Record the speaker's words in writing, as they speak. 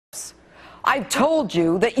I've told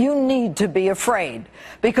you that you need to be afraid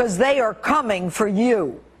because they are coming for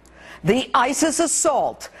you. The ISIS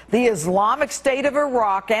assault, the Islamic State of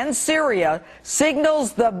Iraq and Syria,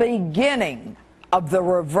 signals the beginning of the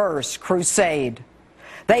reverse crusade.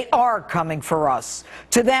 They are coming for us.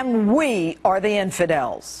 To them, we are the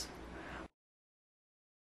infidels.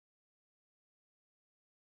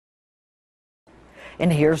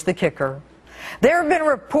 And here's the kicker. There have been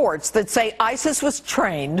reports that say ISIS was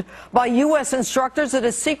trained by U.S. instructors at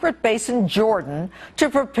a secret base in Jordan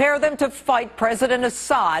to prepare them to fight President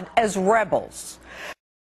Assad as rebels.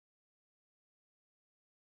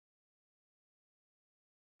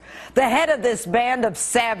 The head of this band of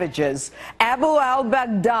savages, Abu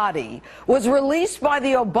al-Baghdadi, was released by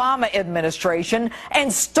the Obama administration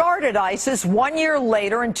and started ISIS 1 year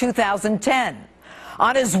later in 2010.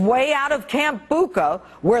 On his way out of Camp Bucca,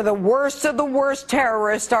 where the worst of the worst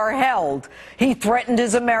terrorists are held, he threatened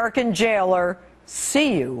his American jailer,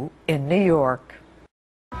 "See you in New York."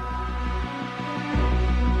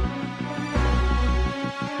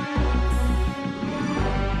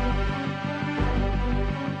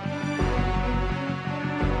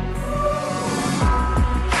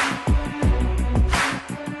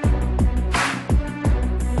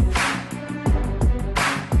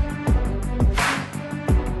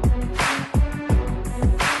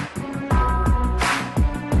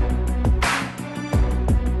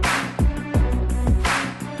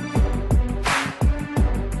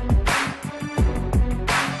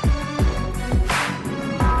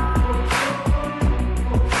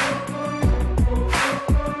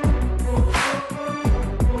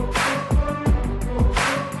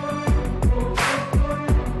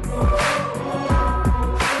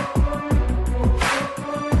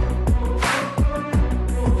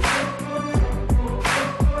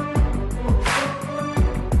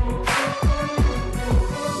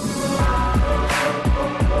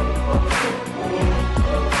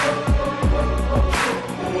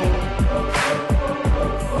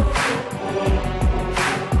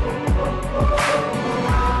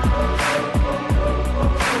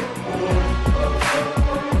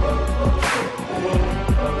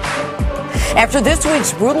 After this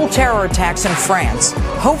week's brutal terror attacks in France,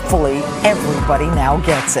 hopefully everybody now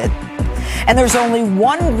gets it. And there's only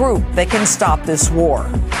one group that can stop this war: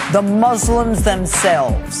 the Muslims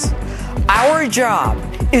themselves. Our job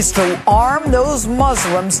is to arm those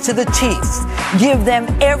Muslims to the teeth, give them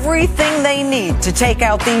everything they need to take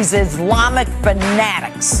out these Islamic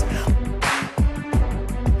fanatics,